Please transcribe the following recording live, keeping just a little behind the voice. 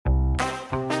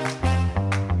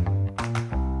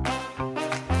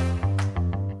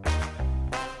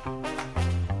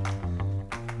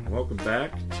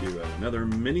back to another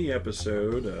mini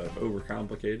episode of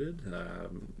Overcomplicated.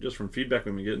 Just from feedback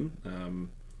we've been getting,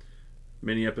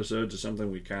 mini episodes is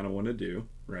something we kind of want to do,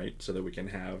 right? So that we can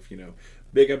have,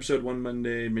 big episode one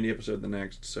Monday, mini episode the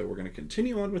next. So we're going to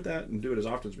continue on with that and do it as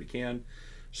often as we can.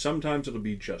 Sometimes it'll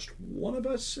be just one of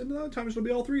us, and other times it'll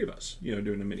be all three of us,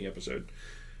 doing a mini episode.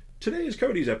 Today is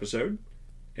Cody's episode,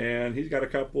 and he's got a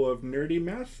couple of nerdy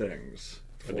math things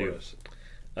for us.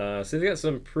 So they've got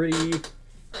some pretty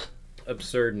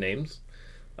absurd names.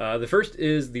 The first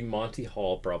is the Monty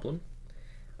Hall problem.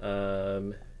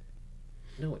 No,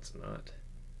 it's not.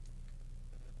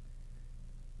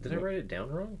 Did I write it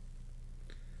down wrong?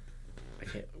 I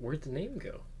can't. Where'd the name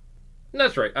go? No,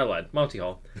 that's right. I lied. Monty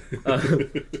Hall.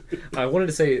 I wanted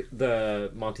to say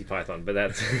the Monty Python, but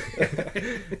that's...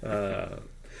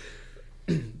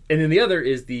 and then the other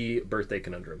is the birthday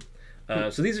conundrum.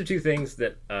 So these are two things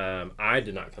that I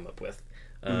did not come up with.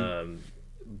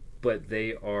 But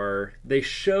they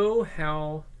show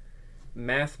how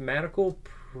mathematical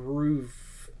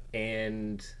proof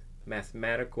and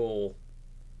mathematical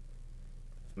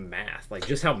math, like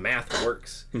just how math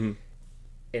works,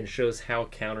 and shows how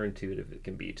counterintuitive it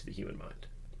can be to the human mind.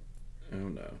 Oh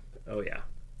no. Oh yeah.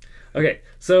 Okay,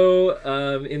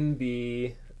 so in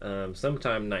the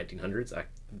sometime 1900s, I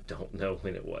don't know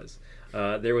when it was,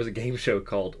 there was a game show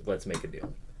called Let's Make a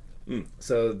Deal.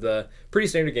 So the pretty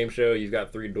standard game show, you've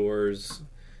got three doors,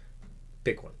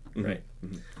 pick one, right?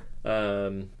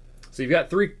 So you've got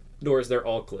three doors, they're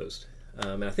all closed.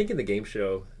 And I think in the game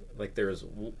show, like there's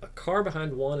a car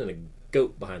behind one and a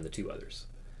goat behind the two others,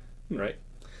 right?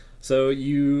 So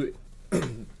you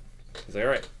say, all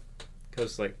right,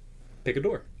 Coach's like, pick a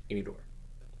door, any door.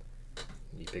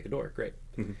 You pick a door, great.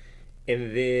 And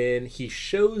then he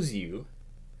shows you,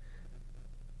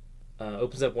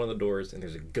 opens up one of the doors, and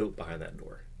there's a goat behind that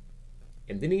door.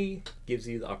 And then he gives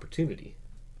you the opportunity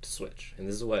to switch. And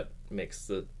this is what makes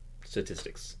the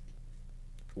statistics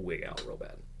wig out real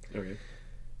bad. Okay.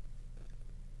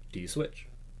 Do you switch?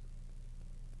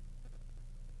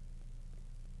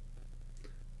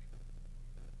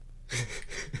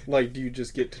 Like, do you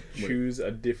just get to choose a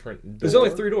different door? There's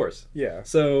only three doors. Yeah.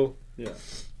 So Yeah.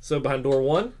 Behind door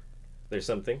one, there's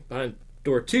something. Behind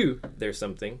door two, there's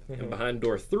something. And behind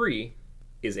door three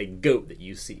is a goat that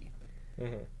you see.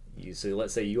 So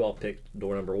let's say you all picked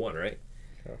door number one, right?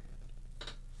 Sure.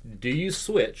 Do you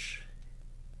switch?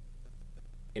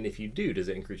 And if you do, does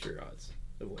it increase your odds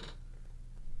of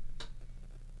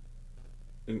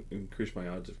winning? Increase my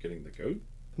odds of getting the goat?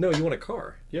 No, you want a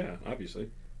car. Yeah,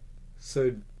 obviously.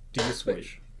 So do you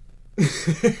switch?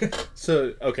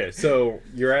 So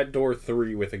you're at door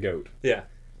 3 with a goat. Yeah.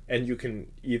 And you can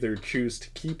either choose to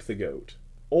keep the goat,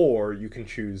 or you can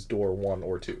choose door 1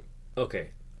 or 2. Okay,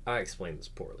 I explained this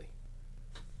poorly.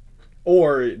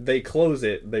 Or they close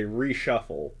it, they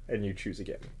reshuffle, and you choose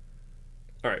again.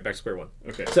 All right, back to square one.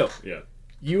 Okay. So, yeah.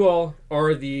 You all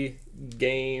are the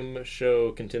game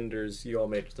show contenders. You all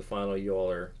made it to the final. You all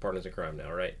are partners in crime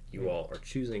now, right? You all are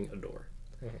choosing a door.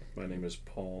 My name is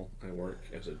Paul. I work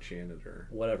as a janitor.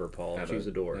 Whatever, Paul. Choose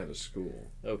a door. At a school.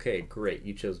 Okay, great.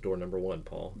 You chose door number 1,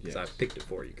 Paul. Because I picked it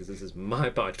for you, because this is my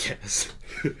podcast.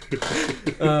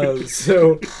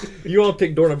 So, you all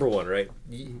picked door number 1, right?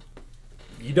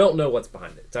 You don't know what's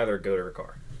behind it. It's either a goat or a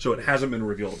car. So it hasn't been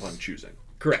revealed upon choosing.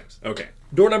 Correct. Okay.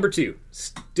 Door number 2,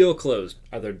 still closed.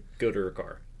 Either goat or a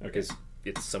car. Okay. Because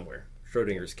it's somewhere.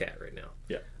 Schrodinger's cat right now.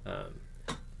 Yeah.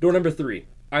 Door number 3,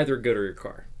 either a goat or a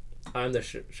car. I'm the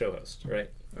show host,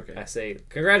 right? Okay. I say,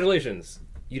 congratulations.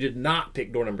 You did not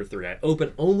pick door number 3. I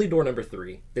open only door number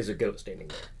 3. There's a goat standing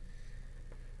there.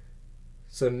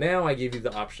 So now I give you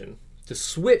the option to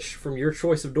switch from your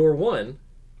choice of door 1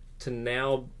 to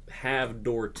now have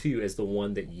door 2 as the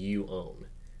one that you own.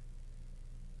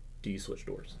 Do you switch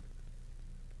doors?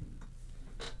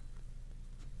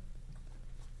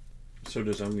 So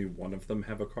does only one of them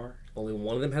have a car? Only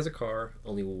one of them has a car.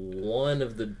 Only one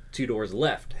of the 2 doors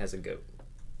left has a goat.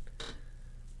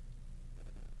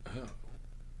 Oh.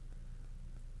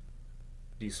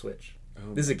 Do you switch?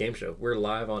 Oh. This is a game show. We're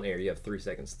live on air. You have 3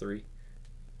 seconds. 3,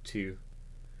 2,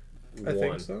 1. I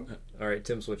think so. All right,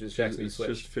 Tim switches. Jackson, you It's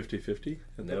switch. just 50-50?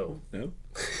 No. No?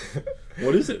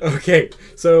 What is it? Okay,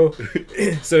 so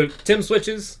Tim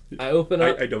switches. I open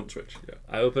up. I don't switch. Yeah.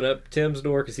 I open up Tim's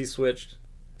door because he switched.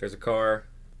 There's a car.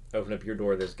 Open up your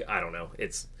door. I don't know.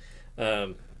 It's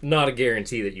not a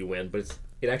guarantee that you win, but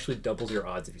it actually doubles your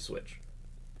odds if you switch.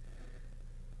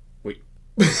 Wait.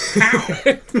 How?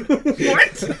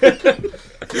 What?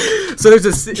 So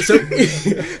there's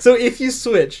so if you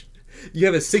switch, you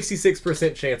have a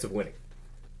 66% chance of winning.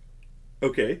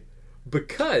 Okay.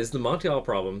 Because the Monte-Hall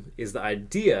problem is the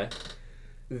idea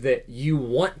that you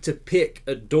want to pick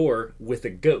a door with a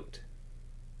goat.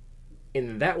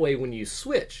 And that way, when you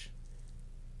switch,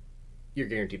 you're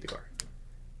guaranteed the car.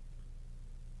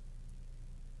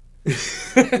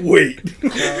 Wait.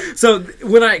 So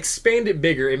when I expand it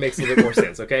bigger, it makes a little bit more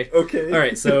sense, okay? Okay. All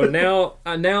right, so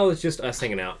now it's just us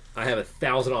hanging out. I have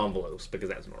 1,000 envelopes because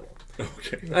that's normal.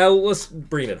 Okay. Let's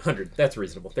bring it 100. That's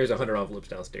reasonable. There's 100 envelopes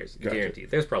downstairs. Gotcha.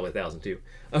 Guaranteed. There's probably 1,000 too.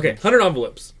 Okay, 100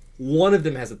 envelopes. One of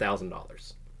them has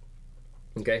 $1,000.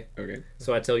 Okay? Okay.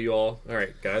 So I tell you all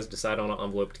right, guys, decide on an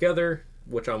envelope together.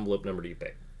 Which envelope number do you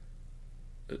pick?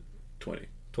 20.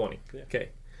 20. Yeah. Okay.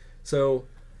 So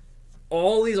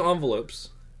all these envelopes,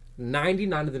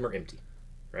 99 of them are empty,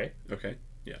 right? Okay.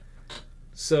 Yeah.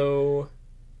 So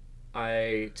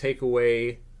I take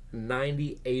away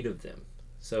 98 of them.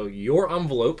 So your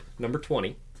envelope, number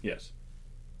 20, Yes.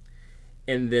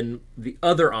 and then the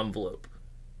other envelope,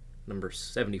 number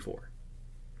 74.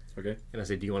 Okay. And I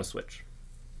say, do you want to switch?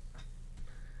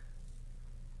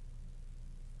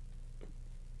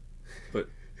 But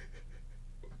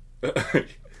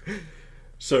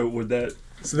so would that?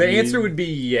 So the mean- answer would be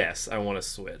yes, I want to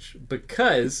switch.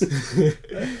 Because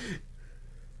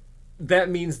that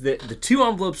means that the two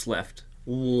envelopes left,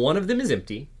 one of them is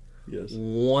empty, Yes.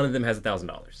 one of them has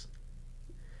 $1,000.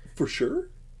 For sure.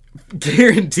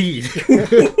 Guaranteed.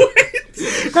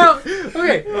 How,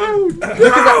 okay. Oh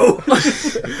no!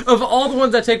 Of all the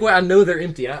ones I take away, I know they're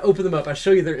empty. I open them up. I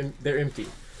show you they're empty.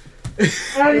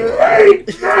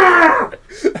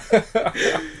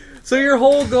 So your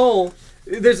whole goal,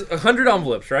 there's 100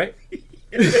 envelopes, right?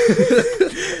 And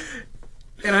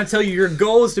I tell you, your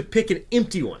goal is to pick an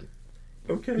empty one.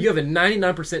 Okay. You have a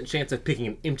 99% chance of picking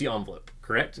an empty envelope,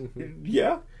 correct?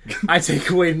 Yeah. I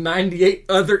take away 98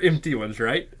 other empty ones,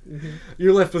 right?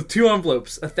 You're left with two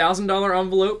envelopes, a $1,000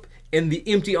 envelope and the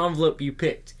empty envelope you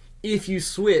picked. If you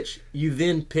switch, you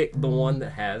then pick the one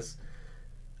that has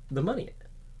the money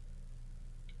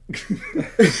in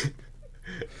it.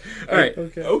 All right.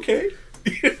 Okay. Okay.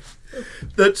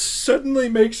 That suddenly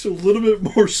makes a little bit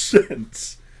more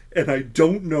sense, and I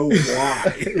don't know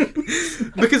why.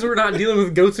 Because we're not dealing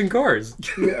with goats and cars.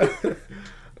 Yeah.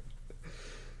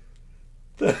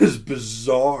 That is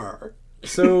bizarre.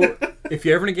 So, if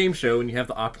you're ever in a game show and you have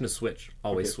the option to switch,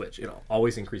 always Okay. switch. It'll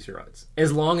always increase your odds.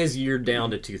 As long as you're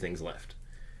down to two things left.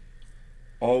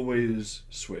 Always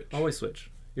switch. Always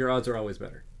switch. Your odds are always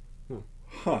better.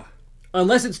 Huh.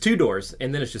 Unless it's two doors,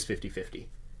 and then it's just 50-50.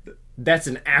 That's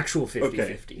an actual 50-50.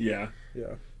 Okay. Yeah.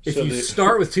 Yeah. If So you the-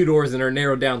 start with two doors and are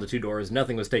narrowed down to two doors,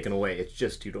 nothing was taken away. It's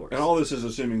just two doors. And all this is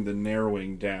assuming the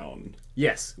narrowing down.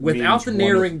 Yes. Without means the one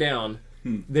narrowing of- down,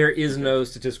 there is no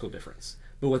statistical difference.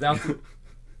 But without the...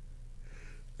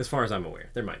 As far as I'm aware,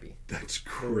 there might be. That's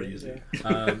crazy.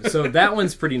 So that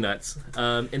one's pretty nuts.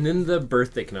 And then the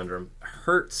birthday conundrum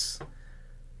hurts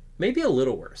maybe a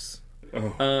little worse.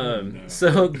 Oh, no.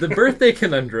 So the birthday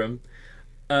conundrum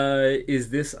is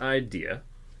this idea.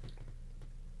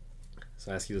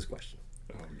 So I ask you this question.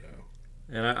 Oh no.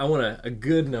 And I want a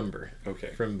good number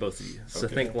Okay. from both of you. So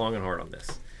Okay. think long and hard on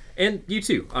this. And you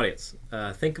too, audience.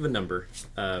 Think of a number.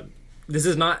 This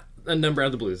is not a number out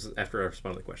of the blue. This is after I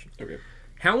respond to the question. Okay.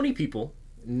 How many people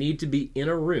need to be in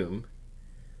a room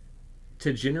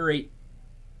to generate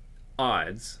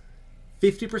odds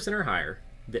 50% or higher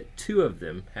that two of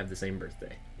them have the same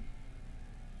birthday?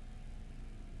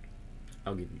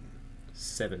 I'll give you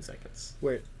 7 seconds.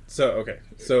 Wait. So okay.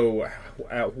 So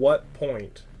at what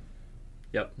point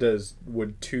Yep.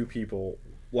 would two people,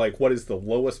 like, what is the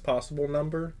lowest possible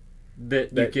number?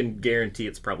 That you can guarantee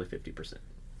it's probably 50%.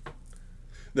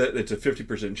 That it's a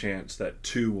 50% chance that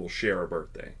two will share a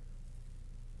birthday.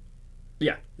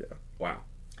 Yeah. Wow.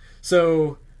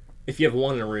 So if you have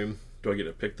one in a room, Do I get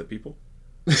to pick the people?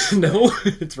 no,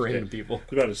 it's random people.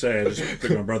 I was about to say I just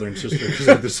picked my brother and sister because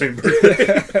they have the same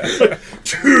birthday.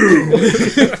 Two.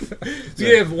 So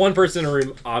you have one person in a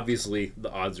room, obviously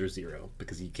the odds are 0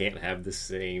 because you can't have the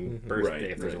same birthday Right,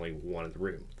 if there's right. only one in the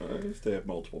room. If they have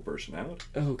multiple personalities.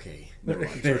 Okay. Never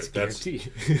mind. That's Sorry, that's-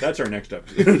 guaranteed. That's our next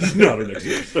episode. It's not our next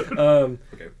episode.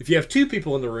 Okay. If you have two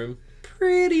people in the room,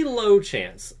 pretty low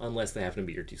chance unless they happen to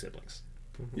be your two siblings.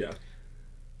 Yeah.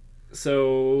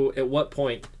 So at what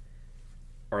point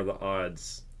are the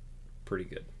odds pretty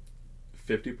good?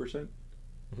 50%?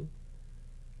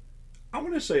 I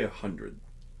want to say 100.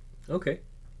 Okay.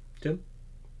 Tim?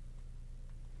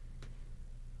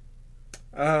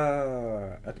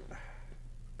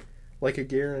 Like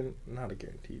not a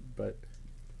guaranteed, but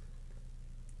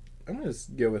I'm gonna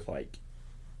just go with like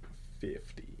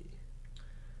 50.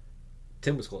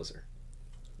 Tim was closer.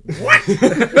 What?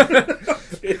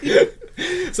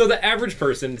 So the average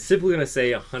person is simply going to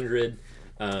say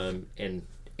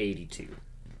 182,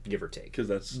 give or take, because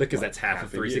that's half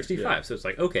of 365. Yeah. So it's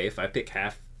like, okay, if I pick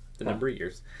half the number of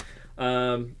years,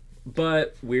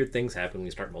 but weird things happen when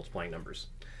you start multiplying numbers.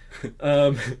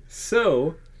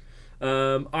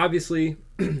 Obviously,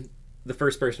 the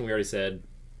first person we already said,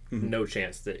 no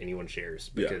chance that anyone shares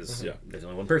because there's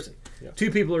only one person. Yeah.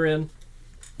 2 people are in.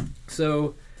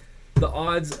 So the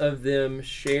odds of them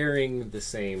sharing the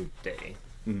same day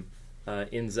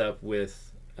ends up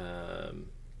with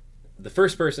the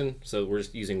first person. So we're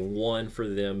just using 1 for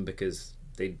them because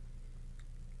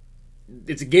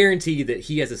it's a guarantee that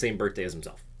he has the same birthday as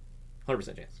himself.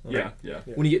 100% chance. Yeah.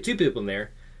 When you get 2 people in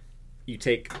there, you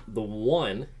take the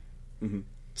 1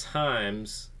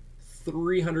 times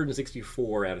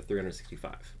 364 out of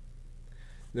 365.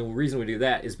 The reason we do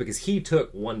that is because he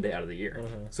took 1 day out of the year.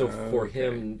 So for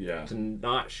him to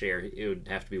not share, it would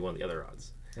have to be one of the other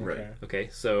odds. Right. Okay,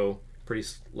 so pretty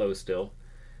low still.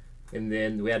 And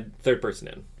then we had third person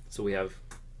in. So we have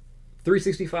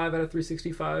 365 out of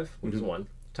 365, which is 1,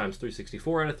 times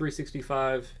 364 out of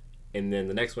 365, and then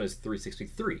the next one is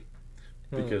 363.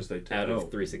 Because they out of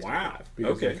 365. Wow.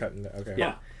 Because Okay. they're cutting it. Okay.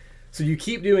 Yeah. So you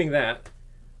keep doing that.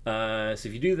 So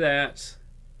if you do that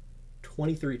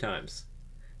 23 times,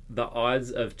 the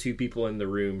odds of 2 people in the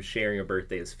room sharing a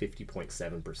birthday is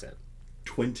 50.7%.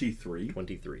 23.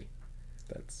 23.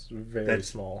 That's very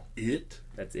small. It?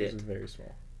 That's This it. is very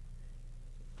small.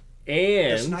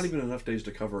 And That's not even enough days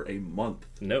to cover a month.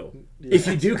 no. If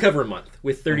you do cover a month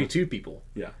with 32 people,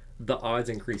 Yeah. the odds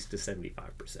increase to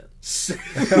 75%.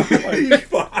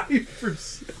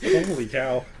 75%. Holy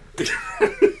cow.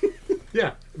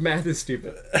 Yeah, math is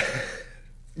stupid.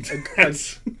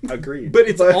 Agreed. But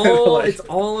it's all Like, it's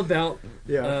all about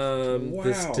yeah. Wow.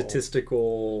 the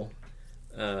statistical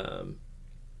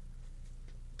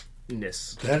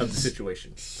ness of the That's-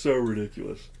 situation. So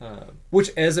ridiculous. Which,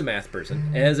 as a math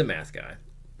person, as a math guy,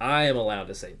 I am allowed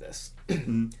to say this.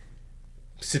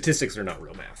 Statistics are not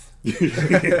real math.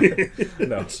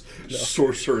 No.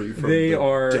 Sorcery from They the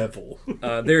are- devil.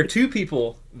 There are 2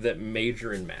 people that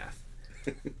major in math.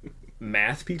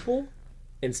 Math people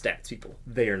and stats people.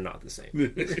 They are not the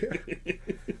same.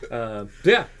 So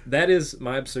yeah, that is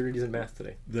my absurdities in math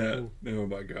today. Oh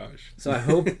my gosh. So I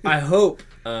hope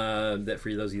that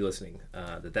for those of you listening,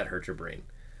 that hurt your brain.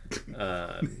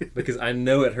 Because I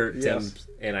know it hurt Tim's,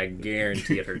 and I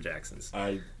guarantee it hurt Jackson's.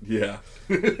 Yeah.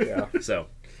 So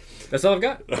that's all I've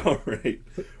got. All right.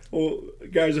 Well,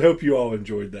 guys, I hope you all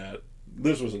enjoyed that.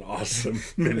 This was an awesome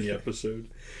mini episode.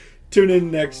 Tune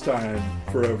in next time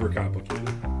for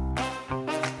Overcomplicated.